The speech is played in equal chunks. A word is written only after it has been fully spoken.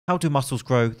How do muscles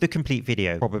grow? The complete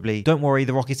video, probably. Don't worry,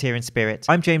 the rock is here in spirit.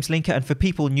 I'm James Linker, and for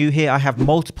people new here, I have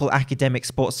multiple academic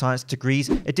sports science degrees,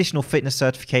 additional fitness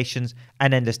certifications,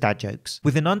 and endless dad jokes.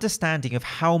 With an understanding of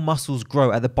how muscles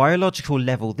grow at the biological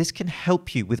level, this can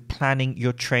help you with planning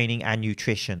your training and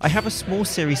nutrition. I have a small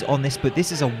series on this, but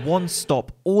this is a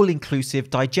one-stop, all-inclusive,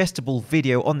 digestible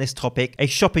video on this topic, a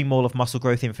shopping mall of muscle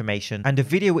growth information, and a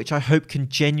video which I hope can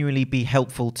genuinely be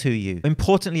helpful to you.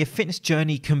 Importantly, a fitness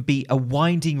journey can be a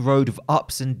winding road of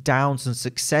ups and downs and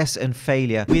success and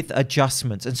failure with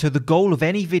adjustments. And so the goal of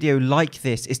any video like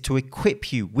this is to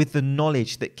equip you with the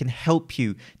knowledge that can help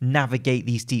you navigate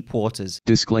these deep waters.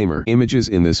 Disclaimer: images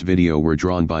in this video were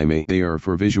drawn by me. They are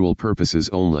for visual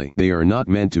purposes only. They are not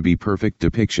meant to be perfect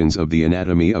depictions of the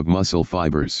anatomy of muscle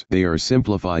fibers. They are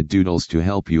simplified doodles to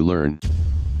help you learn.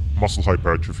 Muscle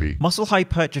hypertrophy. Muscle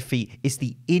hypertrophy is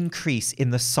the increase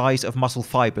in the size of muscle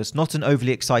fibers, not an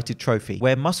overly excited trophy,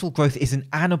 where muscle growth is an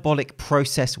anabolic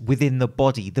process within the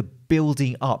body, the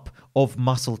building up of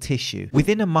muscle tissue.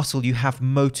 Within a muscle, you have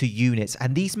motor units,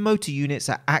 and these motor units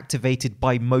are activated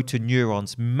by motor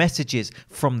neurons, messages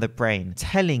from the brain,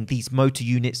 telling these motor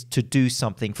units to do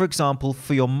something. For example,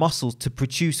 for your muscles to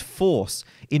produce force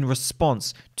in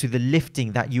response to the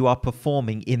lifting that you are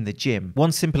performing in the gym.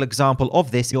 One simple example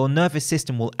of this, your nervous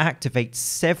system will activate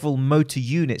several motor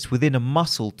units within a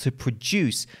muscle to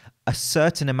produce a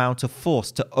certain amount of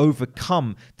force to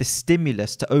overcome the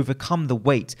stimulus, to overcome the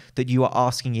weight that you are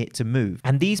asking it to move.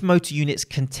 And these motor units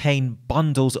contain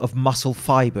bundles of muscle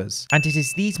fibers. And it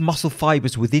is these muscle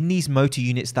fibers within these motor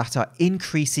units that are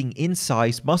increasing in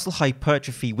size, muscle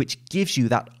hypertrophy, which gives you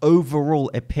that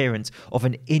overall appearance of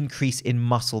an increase in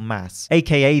muscle mass,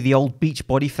 aka the old beach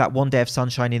body for that one day of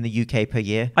sunshine in the UK per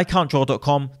year. I can't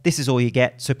draw.com, this is all you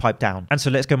get, so pipe down. And so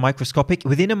let's go microscopic.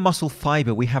 Within a muscle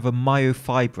fiber, we have a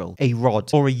myofibril, a rod,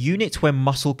 or a unit where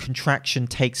muscle contraction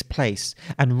takes place.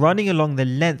 And running along the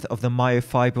length of the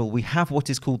myofibril, we have what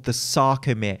is called the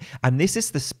sarcomere. And this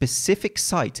is the specific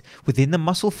site within the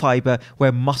muscle fiber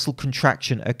where muscle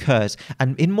contraction occurs.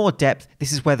 And in more depth,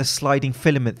 this is where the sliding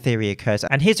filament theory occurs.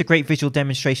 And here's a great visual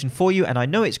demonstration for you. And I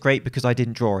know it's great because I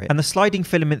didn't draw it. And the sliding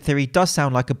filament theory does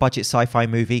sound like a budget sci-fi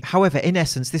movie. However, in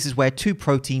essence, this is where two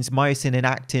proteins, myosin and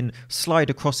actin, slide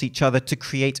across each other to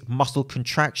create muscle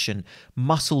contraction,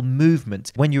 muscle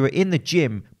movement. When you are in the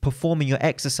gym performing your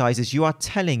exercises, you are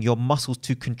telling your muscles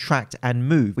to contract and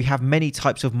move. We have many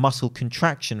types of muscle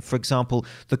contraction, for example,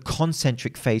 the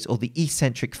concentric phase or the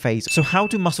eccentric phase. So how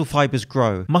do muscle fibers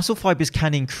grow? Muscle fibers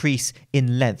can increase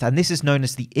in length, and this is known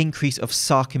as the increase of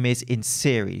sarcomeres in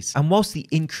series. And whilst the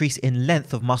increase in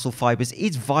length of muscle fibers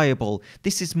is viable,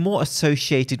 this is more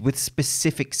associated with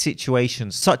specific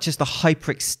situations, such as the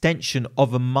hyperextension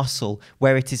of a muscle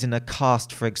where it is in a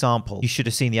cast, for example. You should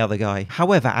have seen the other guy.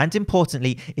 However, and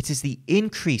importantly, it is the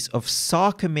increase of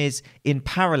sarcomeres in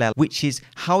parallel, which is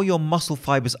how your muscle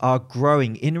fibers are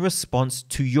growing in response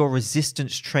to your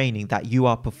resistance training that you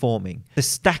are performing. The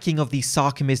stacking of these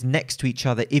sarcomeres next to each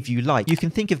other, if you like. You can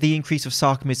think of the increase of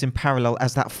sarcomeres in parallel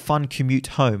as that fun commute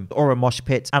home or a mosh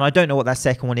pit. And I don't know what that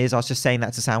second one is. I was just saying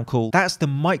that to sound cool. That's the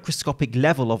microscopic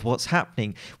level of what's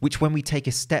happening, which when we take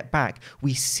a step back,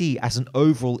 we see as an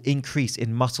overall increase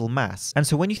in muscle mass. And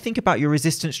so when you think about your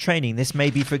resistance training, this may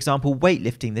be, for example,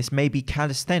 weightlifting, this may be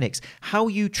calisthenics. How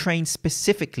you train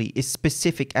specifically is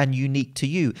specific and unique to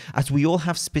you, as we all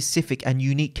have specific and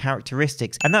unique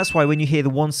characteristics. And that's why when you hear the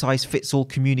one-size-fits-all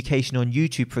communication on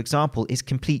YouTube, for example, is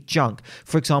complete junk.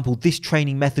 For example, this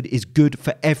training method is good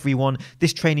for everyone,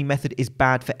 this training method is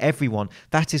bad for everyone.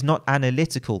 That is not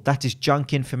analytical, that is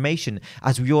junk information,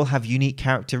 as we all have unique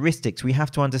characteristics. We have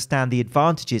to understand the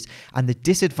advantages and the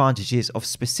disadvantages of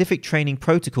specific training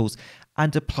protocols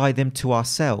and apply them to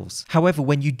ourselves. However,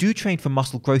 when you do train for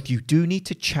muscle growth, you do need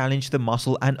to challenge the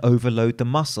muscle and overload the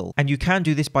muscle. And you can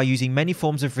do this by using many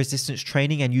forms of resistance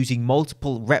training and using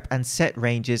multiple rep and set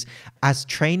ranges, as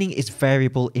training is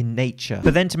variable in nature.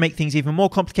 But then to make things even more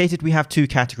complicated, we have two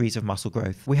categories of muscle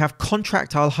growth. We have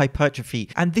contractile hypertrophy,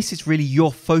 and this is really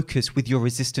your focus with your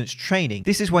resistance training.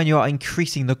 This is when you are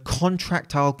increasing the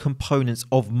contractile components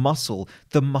of muscle,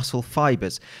 the muscle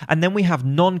fibers. And then we have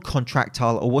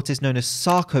non-contractile, or what is known as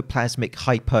sarcoplasmic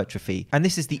hypertrophy, and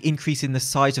this is the increase in the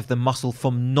size of the muscle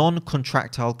from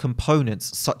non-contractile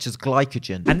components such as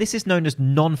glycogen. And this is known as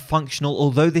non-functional,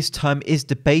 although this term is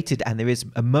debated and there is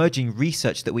emerging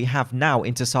research that we have now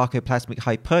into sarcoplasmic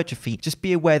hypertrophy. Just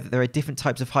be aware that there are different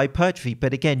types of hypertrophy,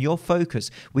 but again, your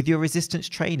focus with your resistance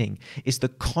training is the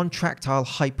contractile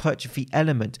hypertrophy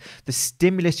element, the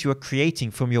stimulus you are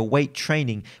creating from your weight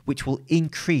training, which will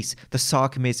increase the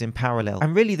sarcomeres in parallel.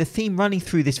 And really the theme running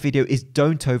through this video is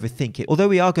don't overthink it. Although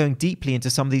we are going deeply into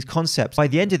some of these concepts, by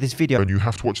the end of this video, And you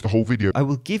have to watch the whole video. I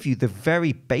will give you the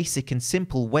very basic and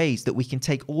simple ways that we can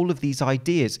take all of these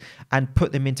ideas and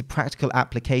put them into practical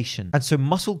application. And so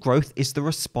muscle growth is the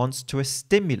response to a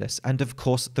stimulus, and of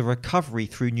course the recovery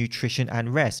through nutrition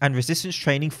and rest. And resistance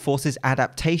training forces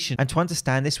adaptation. And to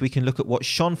understand this, we can look at what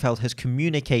Schoenfeld has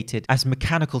communicated as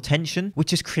mechanical tension,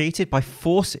 which is created by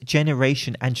force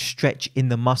generation and stretch in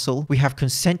the muscle. We have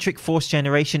concentric force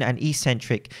generation and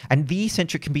eccentric. And the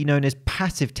eccentric can be known as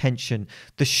passive tension,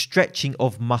 the stretching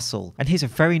of muscle. And here's a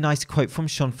very nice quote from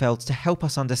Schoenfeld to help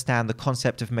us understand the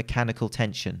concept of mechanical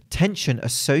tension. Tension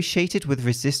associated with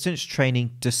resistance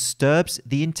training disturbs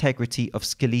the integrity of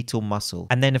skeletal muscle.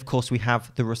 And then of course we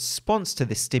have the response to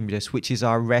this stimulus, which is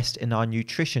our rest and our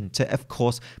nutrition, to of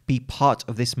course be part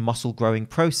of this muscle growing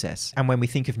process. And when we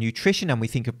think of nutrition and we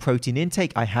think of protein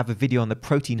intake, I have a video on the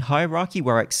protein hierarchy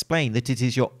where I explain that it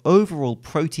is your overall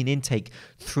protein intake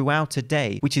throughout a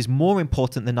day which is more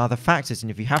important than other factors.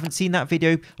 And if you haven't seen that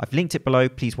video, I've linked it below,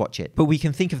 please watch it. But we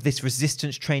can think of this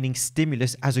resistance training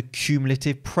stimulus as a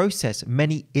cumulative process,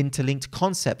 many interlinked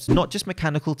concepts, not just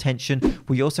mechanical tension.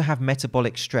 We also have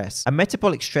metabolic stress. And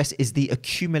metabolic stress is the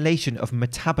accumulation of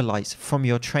metabolites from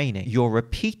your training. Your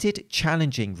repeated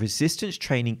challenging resistance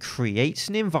training creates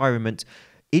an environment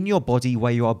in your body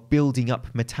where you are building up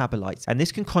metabolites, and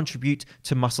this can contribute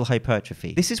to muscle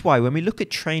hypertrophy. This is why when we look at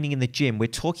training in the gym, we're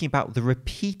talking about the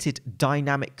repeated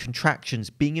dynamic contractions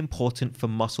being important for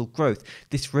muscle growth,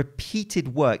 this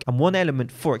repeated work, and one element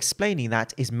for explaining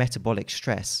that is metabolic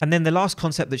stress. And then the last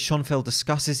concept that Schoenfeld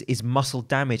discusses is muscle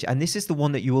damage, and this is the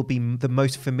one that you will be the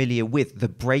most familiar with, the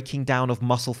breaking down of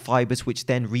muscle fibers which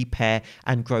then repair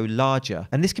and grow larger.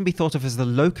 And this can be thought of as the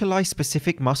localized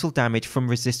specific muscle damage from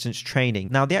resistance training.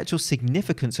 Now, the actual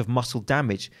significance of muscle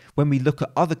damage, when we look at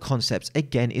other concepts,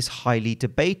 again is highly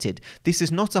debated. This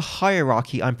is not a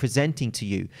hierarchy I'm presenting to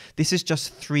you. This is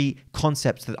just 3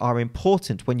 concepts that are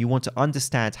important when you want to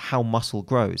understand how muscle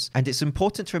grows. And it's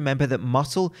important to remember that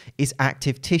muscle is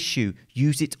active tissue.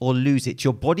 Use it or lose it.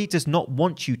 Your body does not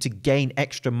want you to gain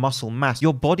extra muscle mass.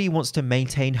 Your body wants to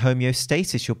maintain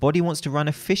homeostasis. Your body wants to run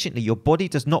efficiently. Your body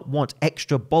does not want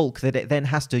extra bulk that it then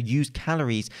has to use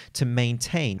calories to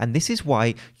maintain. And this is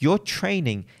why your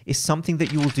training is something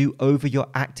that you will do over your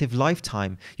active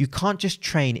lifetime. You can't just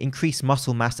train, increase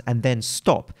muscle mass and then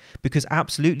stop, because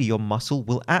absolutely your muscle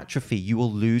will atrophy. You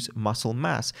will lose muscle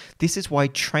mass. This is why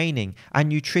training and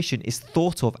nutrition is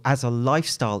thought of as a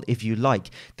lifestyle, if you like,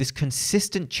 this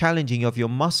consistent challenging of your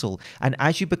muscle. And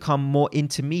as you become more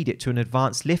intermediate to an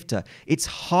advanced lifter, it's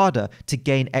harder to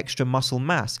gain extra muscle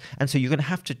mass. And so you're going to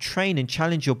have to train and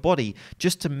challenge your body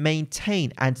just to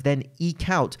maintain and then eke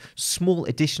out small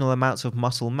additional amounts of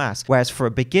muscle mass. Whereas for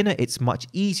a beginner, it's much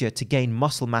easier to gain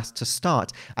muscle mass to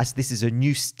start, as this is a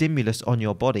new stimulus on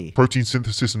your body. Protein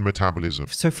synthesis and metabolism.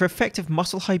 So for effective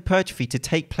muscle hypertrophy to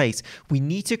take place, we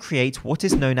need to create what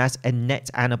is known as a net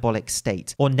anabolic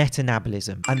state, or net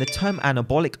anabolism. And the term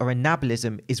anabolic or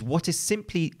anabolism is what is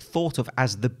simply thought of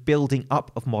as the building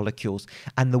up of molecules.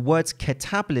 And the words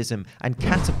catabolism and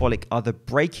catabolic are the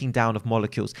breaking down of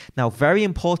molecules. Now, very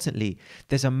importantly,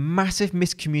 there's a massive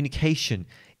miscommunication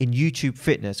in YouTube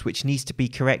fitness which needs to be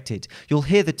corrected. You'll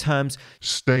hear the terms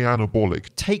stay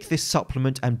anabolic, take this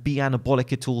supplement and be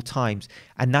anabolic at all times,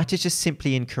 and that is just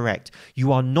simply incorrect.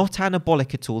 You are not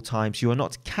anabolic at all times. You are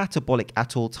not catabolic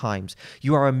at all times.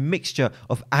 You are a mixture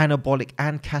of anabolic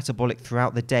and catabolic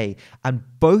throughout the day, and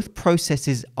both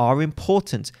processes are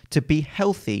important to be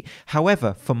healthy.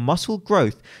 However, for muscle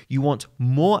growth, you want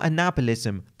more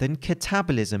anabolism than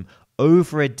catabolism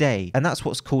over a day, and that's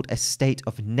what's called a state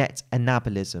of net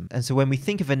anabolism. And so when we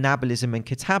think of anabolism and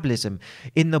catabolism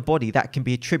in the body, that can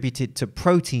be attributed to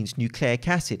proteins, nucleic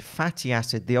acid, fatty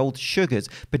acid, the old sugars.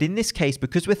 But in this case,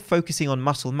 because we're focusing on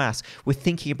muscle mass, we're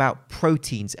thinking about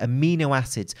proteins, amino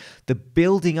acids, the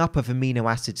building up of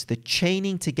amino acids, the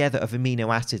chaining together of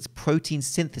amino acids, protein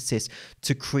synthesis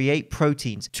to create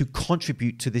proteins to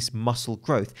contribute to this muscle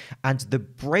growth, and the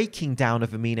breaking down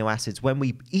of amino acids when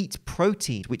we eat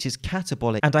protein, which is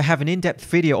catabolic. And I have an in-depth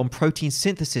video on protein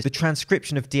synthesis, the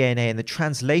transcription of DNA and the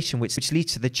translation which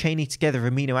leads to the chaining together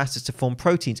of amino acids to form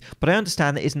proteins. But I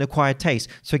understand that is an acquired taste.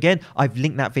 So again, I've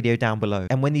linked that video down below.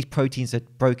 And when these proteins are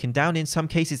broken down, in some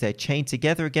cases they're chained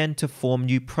together again to form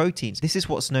new proteins. This is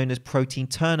what's known as protein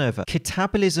turnover.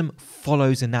 Catabolism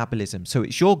follows anabolism. So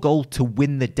it's your goal to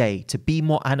win the day, to be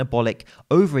more anabolic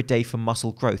over a day for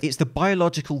muscle growth. It's the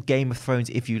biological Game of Thrones,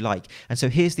 if you like. And so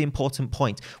here's the important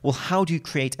point. Well, how do you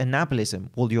create anabolism?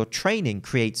 Well, your training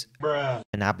creates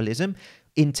anabolism.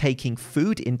 Intaking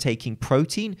food, intaking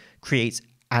protein creates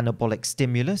anabolic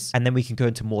stimulus. And then we can go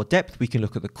into more depth. We can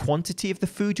look at the quantity of the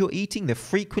food you're eating, the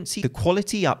frequency, the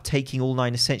quality, taking all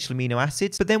 9 essential amino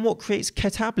acids. But then what creates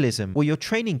catabolism? Well, your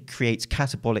training creates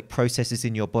catabolic processes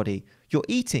in your body. Your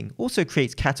eating also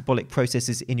creates catabolic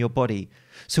processes in your body.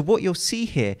 So what you'll see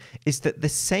here is that the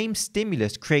same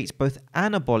stimulus creates both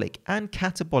anabolic and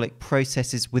catabolic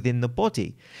processes within the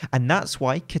body. And that's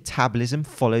why catabolism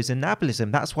follows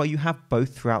anabolism. That's why you have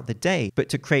both throughout the day. But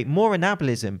to create more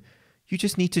anabolism, you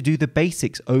just need to do the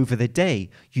basics over the day.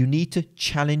 You need to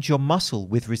challenge your muscle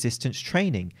with resistance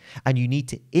training, and you need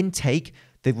to intake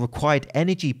the required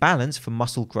energy balance for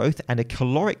muscle growth, and a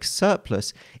caloric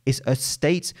surplus is a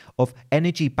state of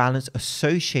energy balance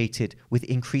associated with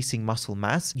increasing muscle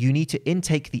mass. You need to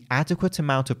intake the adequate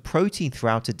amount of protein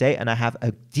throughout a day, and I have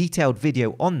a detailed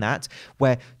video on that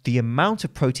where the amount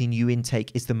of protein you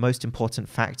intake is the most important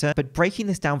factor. But breaking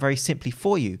this down very simply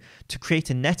for you, to create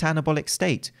a net anabolic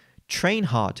state, train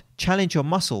hard, challenge your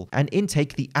muscle, and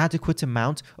intake the adequate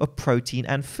amount of protein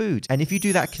and food. And if you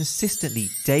do that consistently,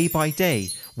 day by day,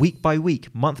 week by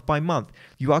week, month by month,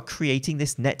 you are creating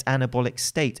this net anabolic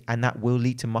state, and that will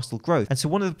lead to muscle growth. And so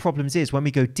one of the problems is when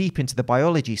we go deep into the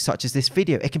biology, such as this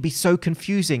video, it can be so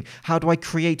confusing. How do I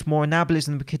create more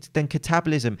anabolism than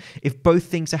catabolism if both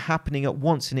things are happening at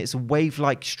once and it's a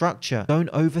wave-like structure?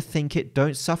 Don't overthink it.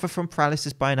 Don't suffer from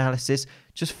paralysis by analysis.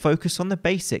 Just focus on the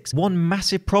basics. One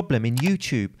massive problem in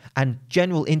YouTube and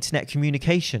general internet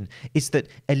communication is that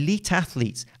elite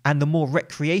athletes and the more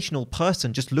recreational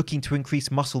person just looking to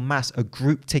increase muscle mass are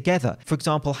grouped together. For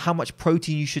example, how much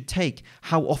protein you should take,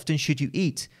 how often should you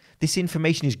eat. This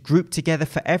information is grouped together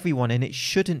for everyone, and it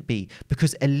shouldn't be,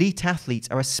 because elite athletes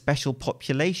are a special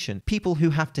population, people who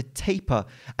have to taper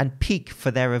and peak for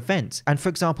their event. And for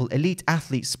example, elite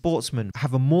athletes, sportsmen,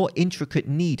 have a more intricate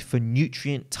need for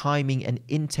nutrient timing and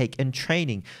intake and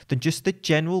training than just the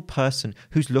general person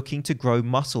who's looking to grow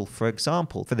muscle, for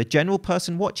example. For the general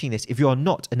person watching this, if you're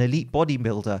not an elite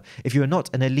bodybuilder, if you're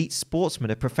not an elite sportsman,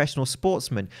 a professional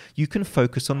sportsman, you can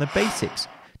focus on the basics.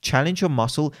 Challenge your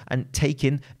muscle and take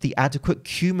in the adequate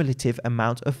cumulative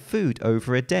amount of food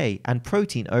over a day and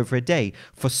protein over a day.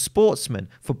 For sportsmen,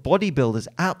 for bodybuilders,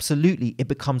 absolutely, it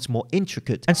becomes more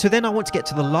intricate. And so then I want to get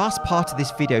to the last part of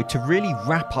this video to really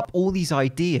wrap up all these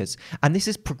ideas. And this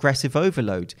is progressive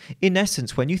overload. In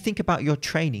essence, when you think about your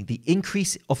training, the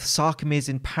increase of sarcomeres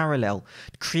in parallel,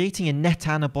 creating a net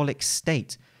anabolic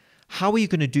state. How are you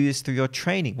going to do this through your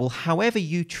training? Well, however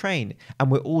you train, and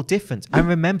we're all different. And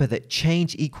remember that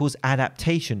change equals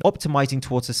adaptation. Optimizing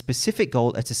towards a specific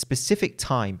goal at a specific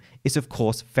time is, of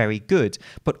course, very good.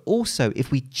 But also,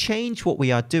 if we change what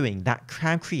we are doing, that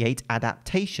can create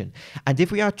adaptation. And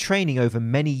if we are training over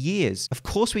many years, of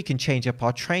course, we can change up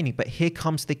our training. But here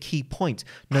comes the key point.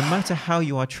 No matter how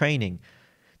you are training,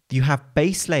 you have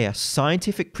base layer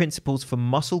scientific principles for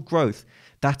muscle growth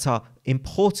that are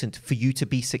important for you to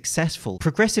be successful.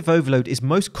 Progressive overload is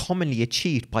most commonly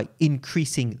achieved by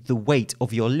increasing the weight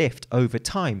of your lift over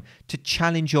time to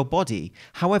challenge your body.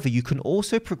 However, you can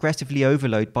also progressively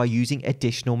overload by using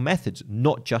additional methods,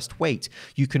 not just weight.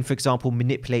 You can, for example,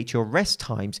 manipulate your rest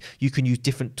times. You can use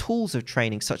different tools of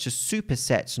training such as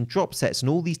supersets and drop sets and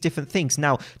all these different things.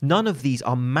 Now, none of these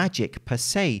are magic per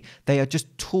se. They are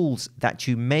just tools that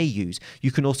you may use.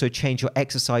 You can also change your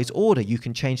exercise order. You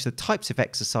can change the types of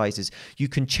exercises. You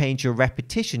can change your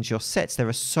repetitions, your sets. There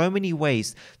are so many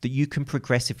ways that you can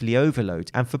progressively overload.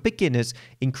 And for beginners,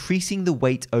 increasing the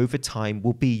weight over time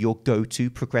will be your go-to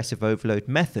progressive overload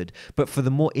method. But for the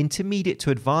more intermediate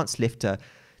to advanced lifter,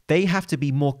 they have to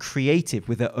be more creative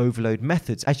with their overload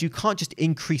methods, as you can't just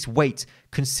increase weight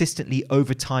consistently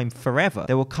over time forever.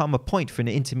 There will come a point for an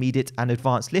intermediate and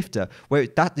advanced lifter where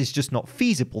that is just not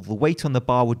feasible. The weight on the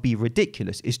bar would be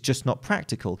ridiculous. It's just not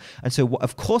practical. And so,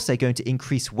 of course, they're going to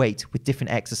increase weight with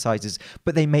different exercises,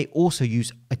 but they may also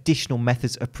use additional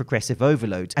methods of progressive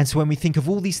overload. And so when we think of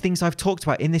all these things I've talked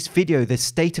about in this video, the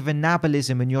state of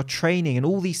anabolism and your training and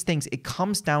all these things, it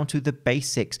comes down to the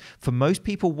basics. For most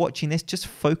people watching this, just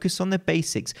focus on the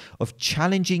basics of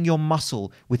challenging your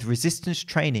muscle with resistance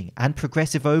training and progressive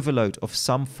overload of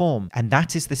some form. And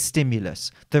that is the stimulus.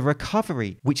 The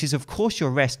recovery, which is of course your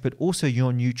rest, but also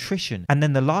your nutrition. And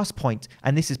then the last point,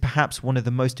 and this is perhaps one of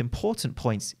the most important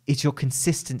points, is your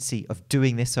consistency of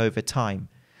doing this over time.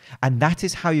 And that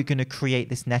is how you're going to create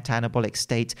this net anabolic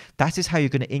state. That is how you're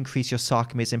going to increase your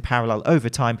sarcomeres in parallel over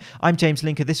time. I'm James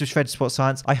Linker. This was Shredded Sports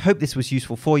Science. I hope this was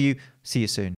useful for you. See you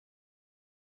soon.